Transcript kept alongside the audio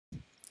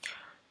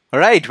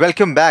Alright,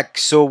 welcome back.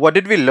 So what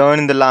did we learn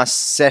in the last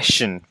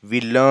session?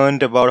 We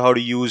learned about how to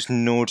use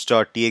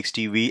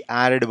notes.txt. We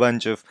added a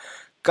bunch of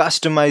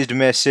customized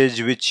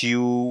message which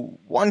you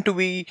want to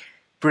be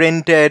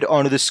printed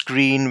onto the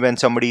screen when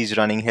somebody is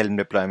running Helm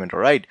deployment.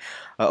 Alright,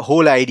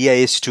 whole idea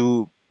is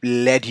to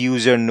let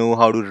user know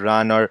how to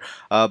run or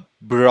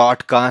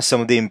broadcast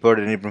some of the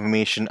important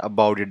information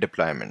about your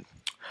deployment.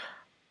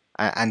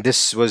 And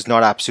this was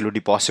not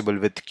absolutely possible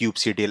with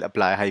kubectl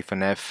apply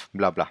 -f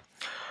blah blah.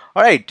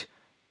 Alright,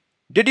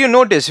 did you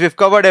notice we've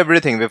covered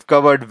everything? We've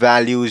covered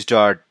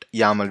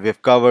values.yaml,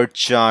 we've covered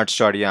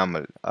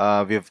charts.yaml,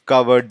 we've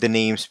covered the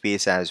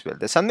namespace as well.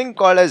 There's something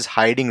called as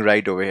hiding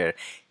right over here,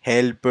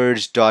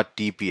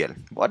 helpers.tpl.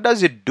 What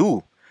does it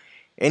do?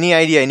 Any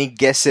idea, any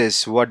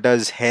guesses? What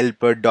does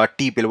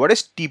helper.tpl? What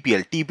is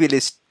TPL? TPL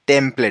is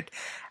template.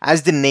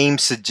 As the name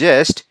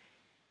suggests,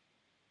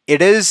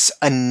 it is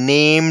a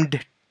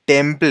named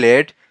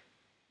template,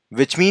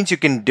 which means you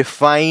can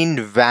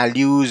define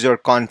values or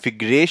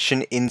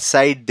configuration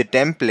inside the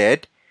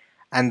template,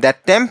 and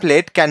that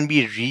template can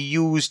be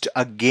reused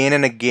again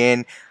and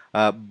again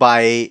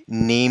by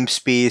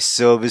namespace,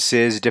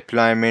 services,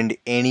 deployment,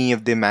 any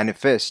of the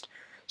manifest.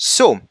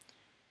 So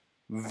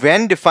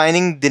when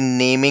defining the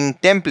naming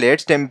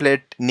templates,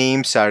 template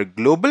names are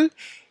global.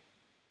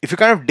 If you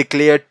kind of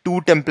declare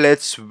two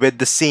templates with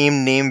the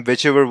same name,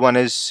 whichever one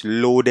is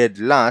loaded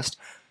last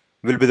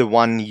will be the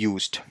one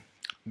used,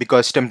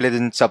 because templates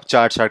and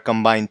subcharts are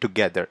combined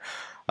together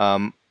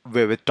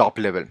with top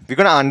level. We're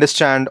going to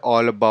understand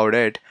all about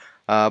it,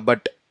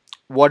 but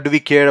what do we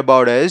care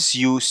about is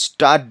you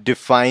start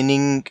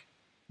defining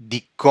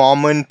the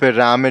common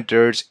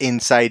parameters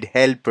inside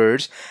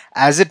helpers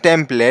as a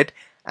template,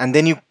 and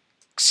then you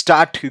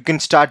can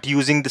start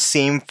using the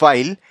same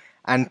file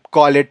and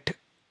call it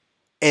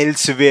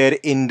elsewhere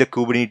in the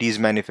Kubernetes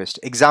manifest.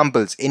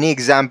 Examples, any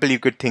example you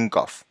could think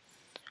of.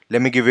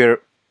 Let me give you a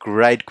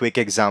right quick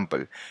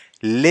example.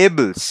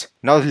 Labels.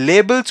 Now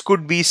labels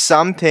could be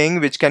something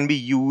which can be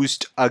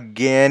used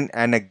again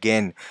and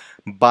again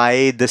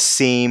by the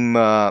same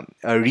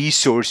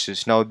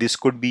resources. Now this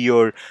could be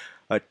your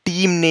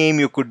team name,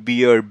 you could be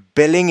your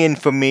billing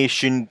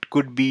information,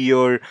 could be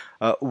your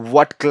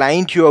what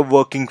client you are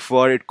working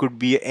for, it could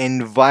be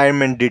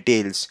environment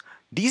details.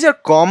 These are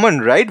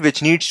common, right,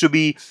 which needs to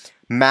be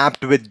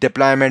mapped with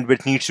deployment,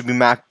 which needs to be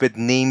mapped with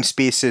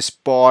namespaces,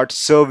 pods,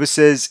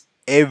 services,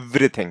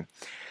 everything.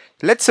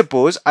 Let's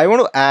suppose I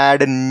want to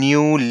add a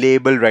new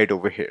label right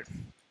over here.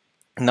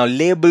 Now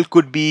label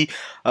could be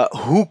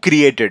who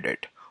created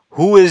it,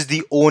 who is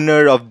the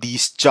owner of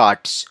these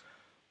charts,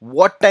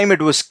 what time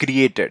it was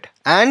created,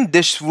 and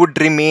this would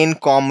remain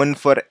common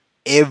for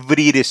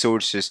every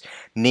resources,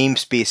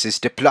 namespaces,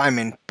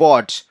 deployment,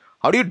 pods.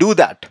 How do you do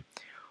that?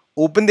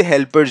 Open the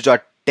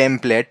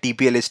helpers.template,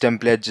 TPL is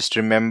template, just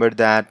remember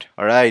that.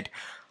 Alright,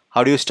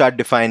 how do you start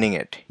defining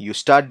it? You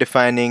start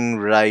defining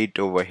right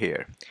over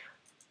here.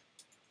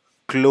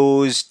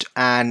 Closed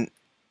and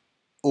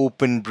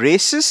open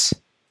braces,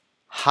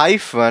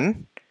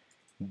 hyphen,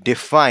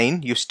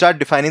 define. You start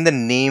defining the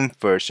name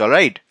first.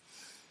 Alright,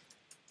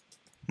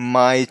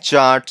 my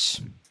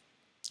charts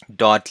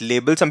dot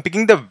labels. I'm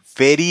picking the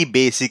very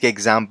basic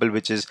example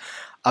which is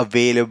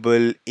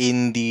available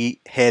in the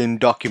Helm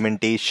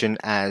documentation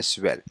as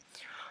well.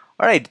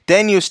 Alright,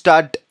 then you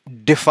start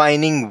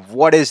defining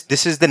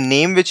this is the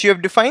name which you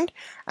have defined,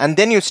 and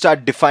then you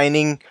start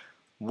defining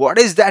what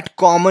is that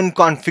common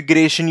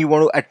configuration you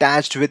want to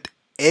attach with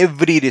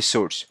every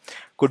resource.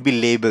 Could be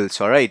labels.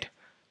 Alright,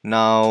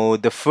 now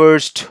the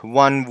first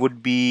one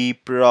would be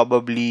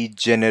probably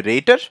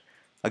generator.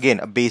 Again,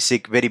 a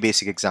very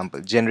basic example.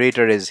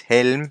 Generator is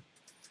Helm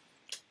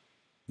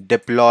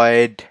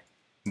deployed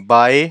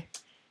by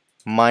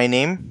my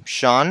name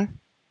Sean.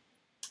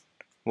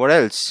 What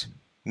else?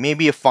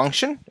 Maybe a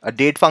function, a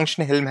date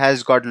function. Helm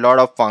has got a lot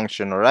of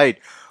function. Alright,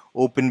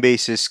 open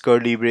braces,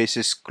 curly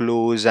braces,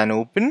 close and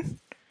open.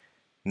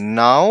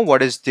 Now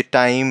what is the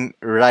time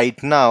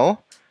right now,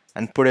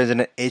 and put as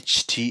an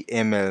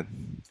HTML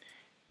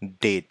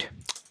date.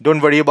 Don't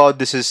worry about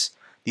this,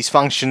 these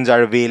functions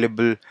are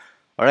available.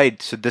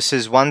 Alright, so this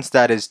is, once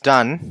that is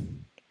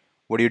done,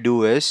 what you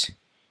do is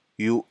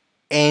you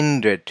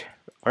end it.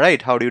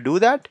 Alright, how do you do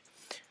that?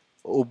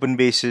 Open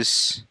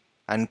braces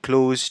and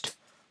closed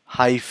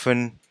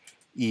hyphen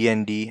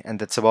end, and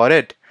that's about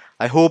it.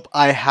 I hope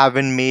I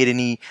haven't made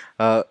any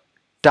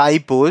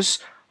typos.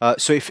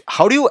 So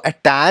how do you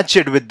attach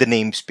it with the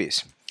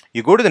namespace?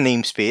 You go to the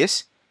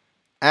namespace,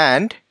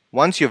 and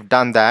once you've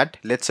done that,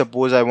 let's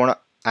suppose I want to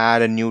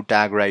add a new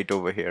tag right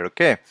over here.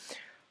 Okay,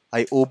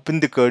 I open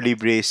the curly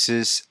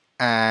braces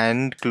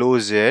and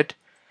close it,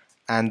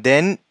 and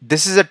then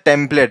this is a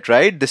template,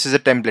 right? This is a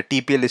template.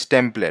 TPL is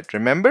template,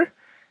 remember?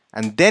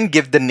 And then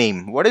give the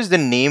name. What is the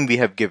name we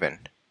have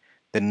given?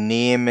 The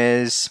name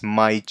is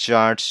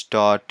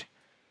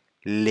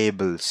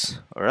mycharts.labels.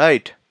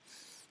 Alright,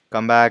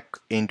 come back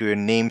into your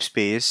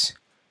namespace.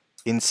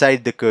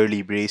 Inside the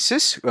curly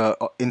braces,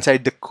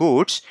 inside the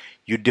quotes,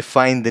 you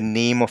define the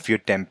name of your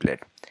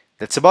template.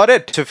 That's about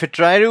it. So if we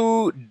try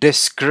to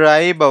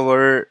describe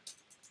our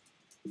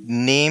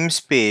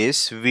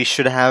namespace, we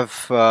should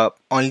have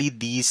only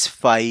these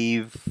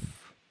 5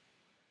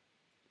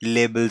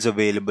 labels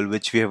available,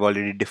 which we have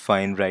already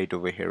defined right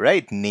over here,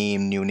 right?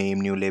 Name,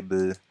 new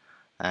label,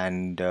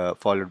 and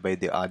followed by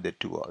the other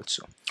two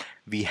also.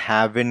 We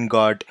haven't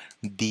got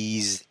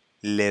these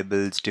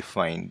labels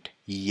defined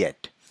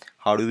yet.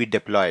 How do we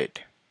deploy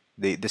it?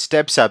 The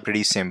steps are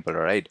pretty simple,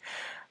 all right?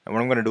 And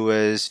what I'm going to do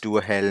is do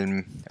a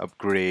Helm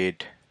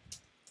upgrade,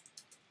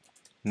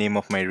 name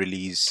of my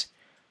release,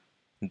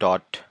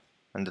 dot,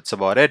 and that's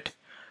about it.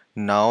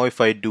 Now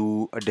if I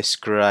do a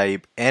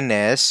describe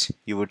ns,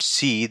 you would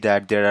see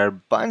that there are a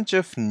bunch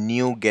of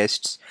new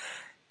guests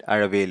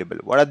are available.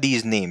 What are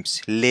these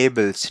names?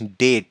 Labels,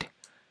 date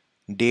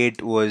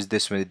was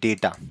this one,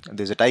 data.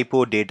 There's a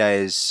typo, data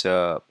is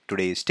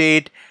today's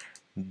date,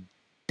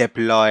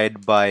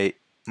 deployed by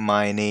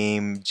my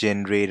name,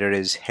 generator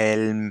is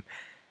Helm,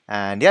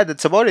 and yeah,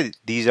 that's about it.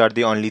 These are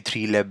the only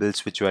 3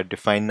 labels which were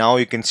defined. Now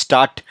you can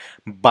start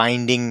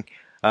binding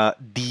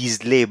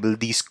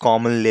these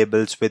common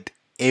labels with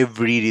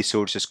every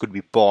resources. Could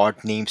be pod,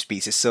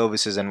 namespaces,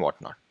 services, and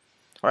whatnot.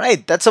 All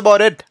right, that's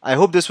about it. I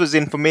hope this was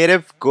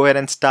informative. Go ahead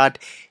and start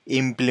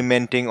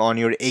implementing on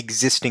your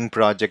existing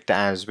project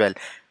as well.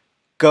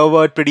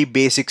 Covered pretty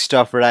basic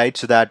stuff, right?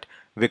 So that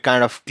we're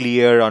kind of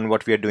clear on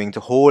what we are doing.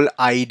 The whole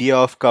idea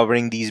of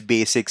covering these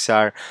basics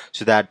are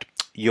so that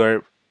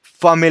you're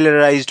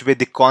familiarized with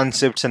the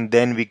concepts and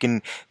then we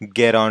can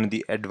get on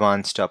the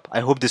advanced stuff. I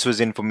hope this was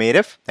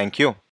informative. Thank you.